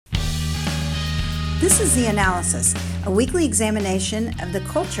This is The Analysis, a weekly examination of the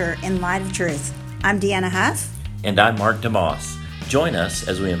culture in light of truth. I'm Deanna Huff. And I'm Mark DeMoss. Join us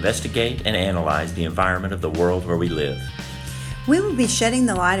as we investigate and analyze the environment of the world where we live. We will be shedding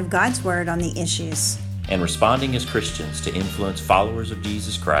the light of God's Word on the issues. And responding as Christians to influence followers of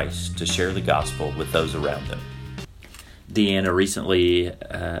Jesus Christ to share the gospel with those around them. Deanna, recently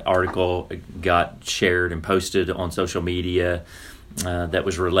an article got shared and posted on social media that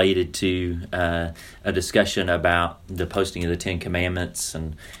was related to a discussion about the posting of the Ten Commandments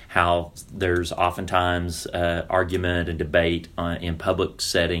and how there's oftentimes argument and debate in public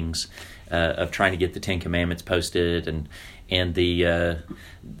settings of trying to get the Ten Commandments posted, and the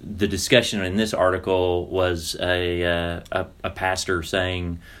discussion in this article was a pastor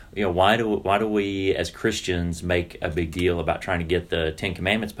saying, you know, why do we as Christians make a big deal about trying to get the Ten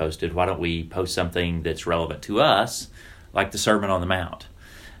Commandments posted? Why don't we post something that's relevant to us, like the Sermon on the Mount?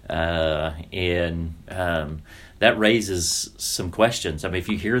 And that raises some questions. I mean, if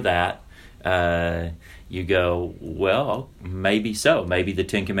you hear that, you go, well, maybe so. Maybe the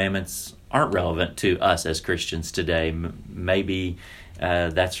Ten Commandments aren't relevant to us as Christians today. Maybe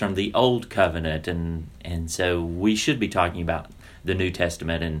that's from the Old Covenant, and so we should be talking about the New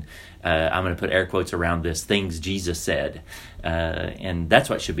Testament, and I'm going to put air quotes around this, things Jesus said, and that's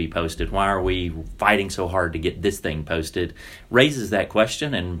what should be posted. Why are we fighting so hard to get this thing posted? Raises that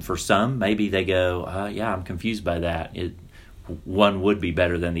question, and for some, maybe they go, yeah, I'm confused by that. One would be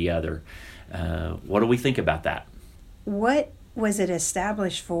better than the other. What do we think about that? What was it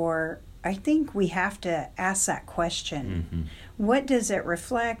established for? I think we have to ask that question. Mm-hmm. What does it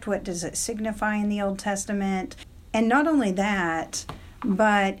reflect? What does it signify in the Old Testament? And not only that,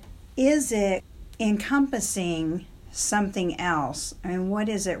 but is it encompassing something else? I mean, what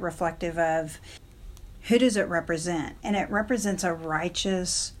is it reflective of? Who does it represent? And it represents a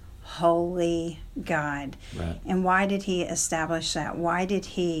righteous, holy God. Right. And why did he establish that? Why did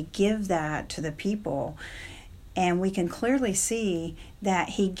he give that to the people? And we can clearly see that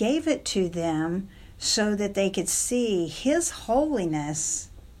he gave it to them so that they could see his holiness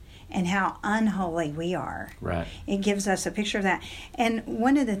and how unholy we are. Right. It gives us a picture of that. And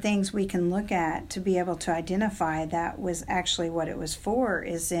one of the things we can look at to be able to identify that was actually what it was for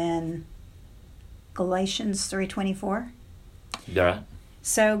is in Galatians 3:24. Yeah.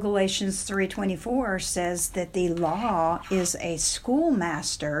 So Galatians 3:24 says that the law is a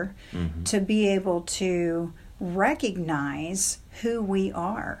schoolmaster to be able to recognize who we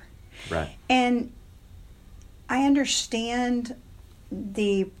are. Right. And I understand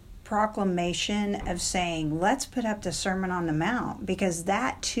the proclamation of saying, let's put up the Sermon on the Mount, because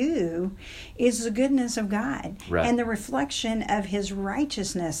that too is the goodness of God. Right. And the reflection of his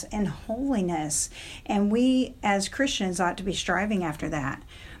righteousness and holiness. And we as Christians ought to be striving after that.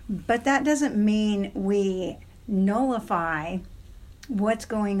 But that doesn't mean we nullify what's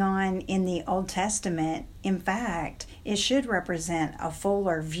going on in the Old Testament. In fact, it should represent a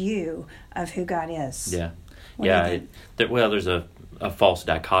fuller view of who God is. Yeah. There's a false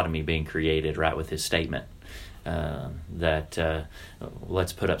dichotomy being created, right, with his statement that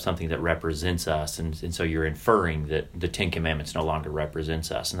let's put up something that represents us, and so you're inferring that the Ten Commandments no longer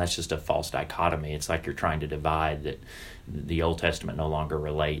represents us, and that's just a false dichotomy. It's like you're trying to divide that the Old Testament no longer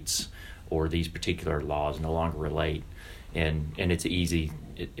relates, or these particular laws no longer relate, and it's easy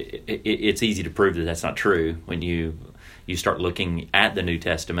it's easy to prove that that's not true when you start looking at the New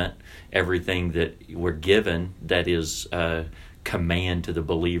Testament. Everything that we're given that is command to the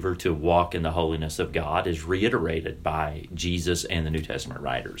believer to walk in the holiness of God is reiterated by Jesus and the New Testament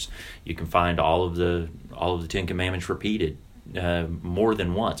writers. You can find all of the Ten Commandments repeated more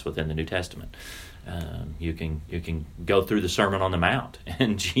than once within the New Testament. You can go through the Sermon on the Mount,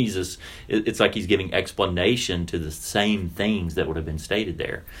 and Jesus, it's like he's giving explanation to the same things that would have been stated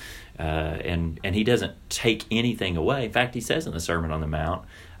there. And he doesn't take anything away. In fact, he says in the Sermon on the Mount,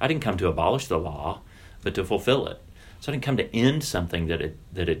 I didn't come to abolish the law, but to fulfill it. So I didn't come to end something that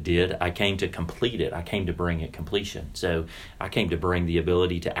it did. I came to complete it. I came to bring it completion. So I came to bring the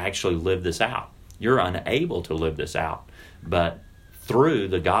ability to actually live this out. You're unable to live this out, but through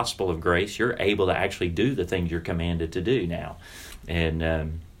the gospel of grace, you're able to actually do the things you're commanded to do now.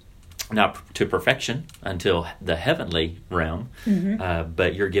 And not to perfection until the heavenly realm,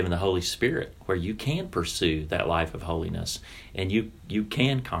 but you're given the Holy Spirit where you can pursue that life of holiness, and you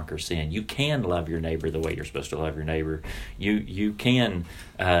can conquer sin. You can love your neighbor the way you're supposed to love your neighbor. You can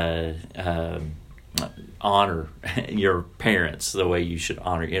honor your parents the way you should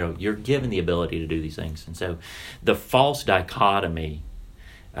honor. You're given the ability to do these things. And so the false dichotomy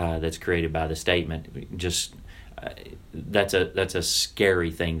that's created by the statement just that's a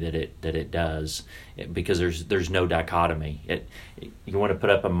scary thing that it does, because there's no dichotomy. You want to put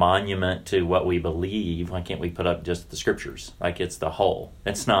up a monument to what we believe. Why can't we put up just the scriptures? Like, it's the whole.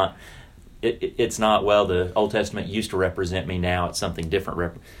 It's not. It's not, well, the Old Testament used to represent me, now it's something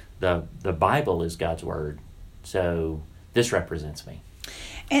different. The Bible is God's word, so this represents me.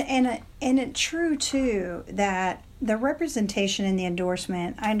 And it's true too that the representation in the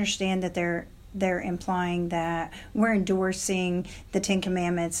endorsement, I understand that they're implying that we're endorsing the Ten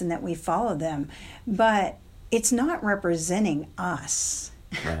Commandments and that we follow them, but it's not representing us.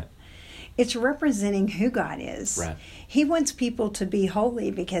 Right. It's representing who God is. Right. He wants people to be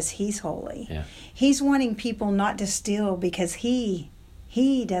holy because He's holy. Yeah. He's wanting people not to steal because He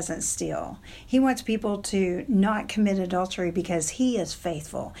doesn't steal. He wants people to not commit adultery because He is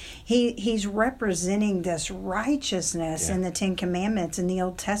faithful. He's representing this righteousness in the Ten Commandments in the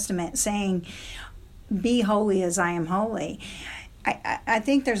Old Testament, saying, be holy as I am holy. I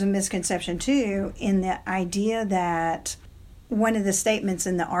think there's a misconception too in the idea that one of the statements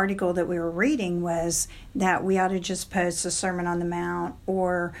in the article that we were reading was that we ought to just post the Sermon on the Mount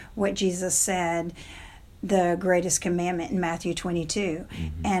or what Jesus said, the greatest commandment in Matthew 22.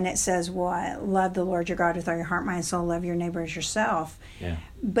 Mm-hmm. And it says, what? Love the Lord your God with all your heart, mind, soul, love your neighbor as yourself. Yeah.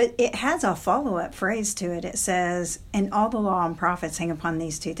 But it has a follow-up phrase to it. It says, and all the law and prophets hang upon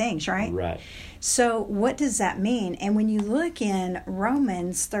these two things, right? Right. So what does that mean? And when you look in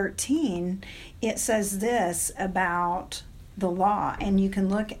Romans 13, it says this about the law, and you can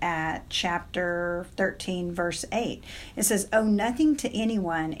look at chapter 13 verse 8. It says, owe nothing to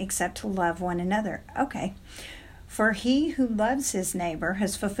anyone except to love one another. Okay. For he who loves his neighbor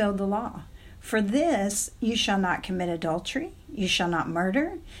has fulfilled the law. For this, you shall not commit adultery, you shall not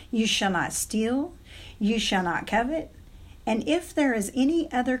murder, you shall not steal, you shall not covet. And if there is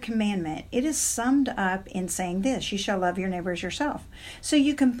any other commandment, it is summed up in saying this, you shall love your neighbor as yourself. So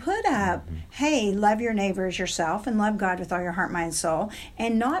you can put up, hey, love your neighbor as yourself and love God with all your heart, mind, soul,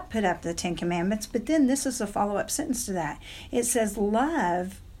 and not put up the Ten Commandments. But then this is a follow-up sentence to that. It says,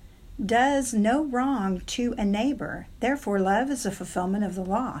 love does no wrong to a neighbor. Therefore, love is a fulfillment of the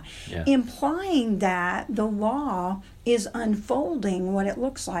law. Yeah. Implying that the law is unfolding what it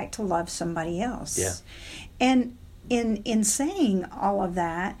looks like to love somebody else. Yeah. And in saying all of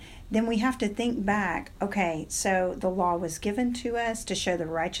that, then we have to think back, okay, so the law was given to us to show the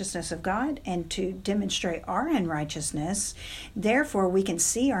righteousness of God and to demonstrate our unrighteousness. Therefore, we can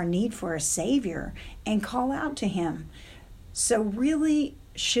see our need for a Savior and call out to Him. So really,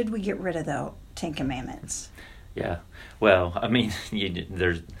 should we get rid of the Ten Commandments? Yeah. Well, I mean,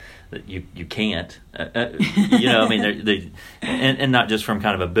 you can't. I mean, and not just from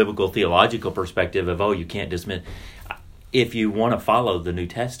kind of a biblical theological perspective of, you can't dismiss. If you want to follow the New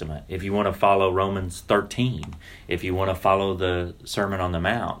Testament, if you want to follow Romans 13, if you want to follow the Sermon on the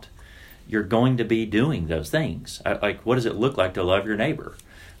Mount, you're going to be doing those things. Like, what does it look like to love your neighbor?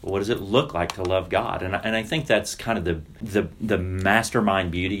 What does it look like to love God? And I think that's kind of the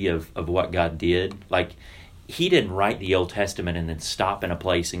mastermind beauty of what God did. Like, He didn't write the Old Testament and then stop in a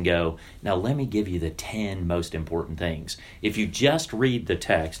place and go, now let me give you the 10 most important things. If you just read the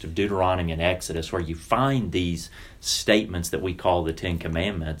text of Deuteronomy and Exodus, where you find these statements that we call the 10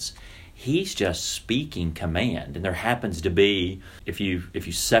 Commandments, He's just speaking command. And there happens to be, if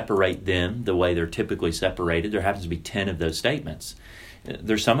you separate them the way they're typically separated, there happens to be 10 of those statements.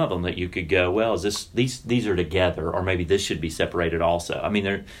 There's some of them that you could go, well, is these are together, or maybe this should be separated also. I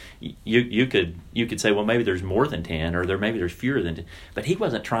mean, you could say, well, maybe there's more than 10, or maybe there's fewer than 10. But He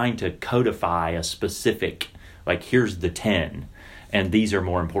wasn't trying to codify a specific, like, here's the 10, and these are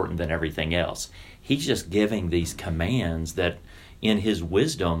more important than everything else. He's just giving these commands that, in His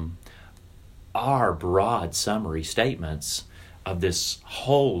wisdom, are broad summary statements of this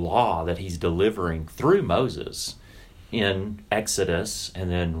whole law that He's delivering through Moses in Exodus,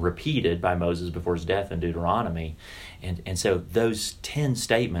 and then repeated by Moses before his death in Deuteronomy. And so those 10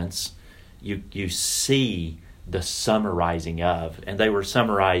 statements, you see the summarizing of, and they were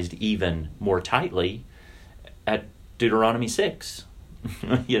summarized even more tightly at Deuteronomy 6.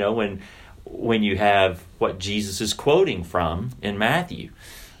 When you have what Jesus is quoting from in Matthew,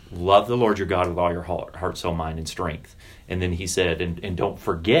 love the Lord your God with all your heart, soul, mind, and strength. And then He said, and don't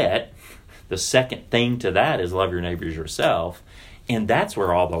forget, the second thing to that is love your neighbor as yourself. And that's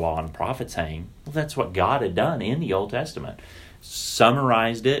where all the law and prophets hang. Well, that's what God had done in the Old Testament.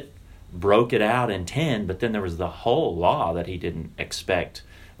 Summarized it, broke it out in 10, but then there was the whole law that He didn't expect.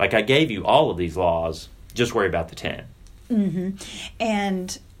 Like, I gave you all of these laws, just worry about the 10. Mm-hmm.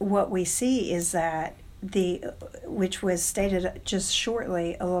 And what we see is that which was stated just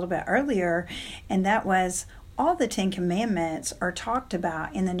shortly a little bit earlier, and that was all the 10 Commandments are talked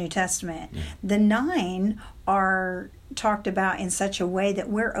about in the New Testament. The 9 are talked about in such a way that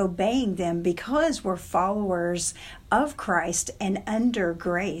we're obeying them because we're followers of Christ and under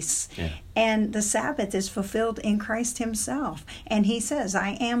grace. And the Sabbath is fulfilled in Christ himself. And he says,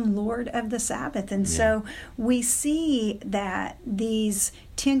 I am Lord of the Sabbath. And so we see that these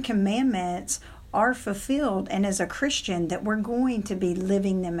 10 Commandments are fulfilled, and as a Christian that we're going to be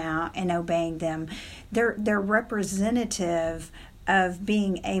living them out and obeying them. They're representative of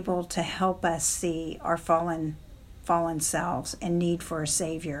being able to help us see our fallen selves and need for a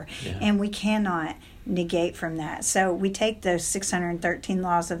Savior. And we cannot negate from that. So we take those 613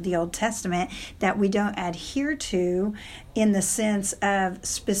 laws of the Old Testament that we don't adhere to in the sense of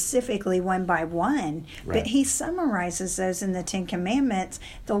specifically one by one, but he summarizes those in the 10 Commandments.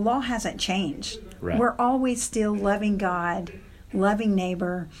 The law hasn't changed. We're always still loving God, loving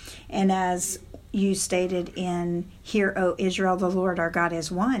neighbor, and as you stated in Hear, O Israel, the Lord our God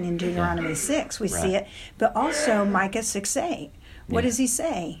is one in Deuteronomy 6, we see it, but also Micah 6:8. What does he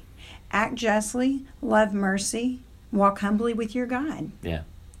say? Act justly, love mercy, walk humbly with your God.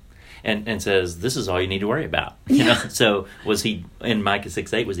 And says, this is all you need to worry about. You know? So was he, in Micah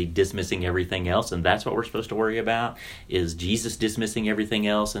 6:8, was he dismissing everything else? And that's what we're supposed to worry about? Is Jesus dismissing everything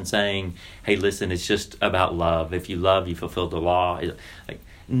else and saying, hey, listen, it's just about love. If you love, you fulfill the law. Like,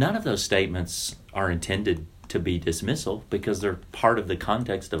 none of those statements are intended to be dismissal because they're part of the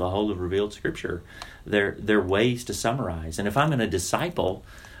context of a whole of revealed Scripture. They're ways to summarize. And if I'm going to disciple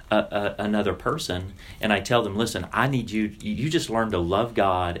another person and I tell them, listen, I need you just learn to love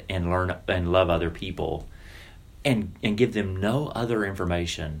God and love other people and give them no other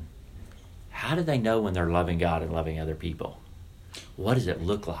information, how do they know when they're loving God and loving other people? What does it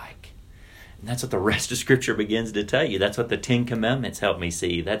look like? And that's what the rest of Scripture begins to tell you. That's what the 10 Commandments help me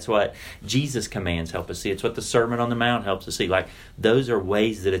see. That's what Jesus' commands help us see. It's what the Sermon on the Mount helps us see. Like, those are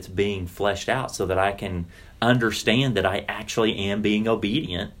ways that it's being fleshed out so that I can understand that I actually am being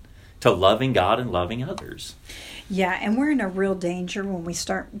obedient to loving God and loving others. Yeah, and we're in a real danger when we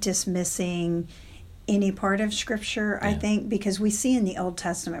start dismissing any part of Scripture, I think, because we see in the Old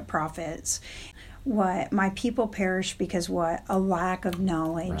Testament prophets what my people perish because what a lack of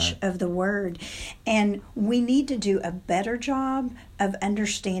knowledge of the word. And we need to do a better job of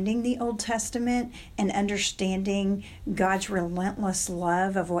understanding the Old Testament and understanding God's relentless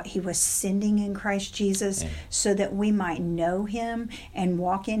love of what he was sending in Christ Jesus so that we might know him and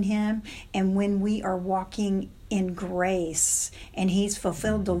walk in him. And when we are walking in grace and he's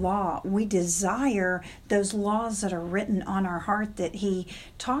fulfilled the law, we desire those laws that are written on our heart that he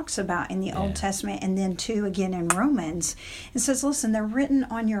talks about in the Old Testament, and then too again in Romans. It says, listen, they're written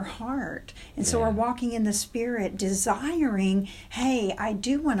on your heart. And so we're walking in the Spirit, desiring, hey, I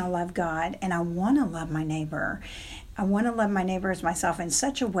do want to love God and I want to love my neighbor. I want to love my neighbor as myself in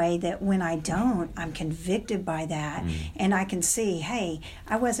such a way that when I don't, I'm convicted by that. And I can see, hey,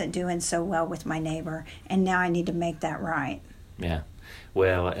 I wasn't doing so well with my neighbor, and now I need to make that right. Yeah.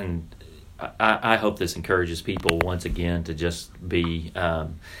 Well, and I hope this encourages people once again to just be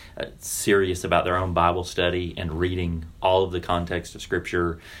serious about their own Bible study and reading all of the context of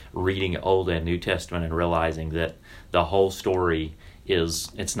Scripture, reading Old and New Testament, and realizing that the whole story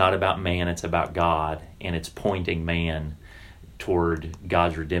it's not about man, it's about God, and it's pointing man toward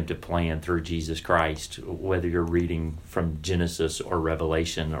God's redemptive plan through Jesus Christ, whether you're reading from Genesis or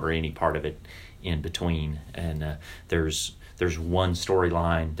Revelation or any part of it in between. And there's one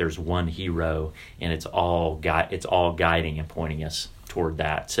storyline, there's one hero, and it's all guiding and pointing us toward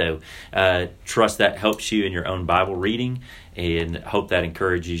that. So trust that helps you in your own Bible reading, and hope that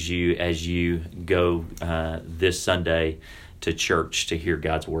encourages you as you go this Sunday to church to hear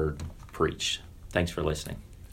God's word preached. Thanks for listening.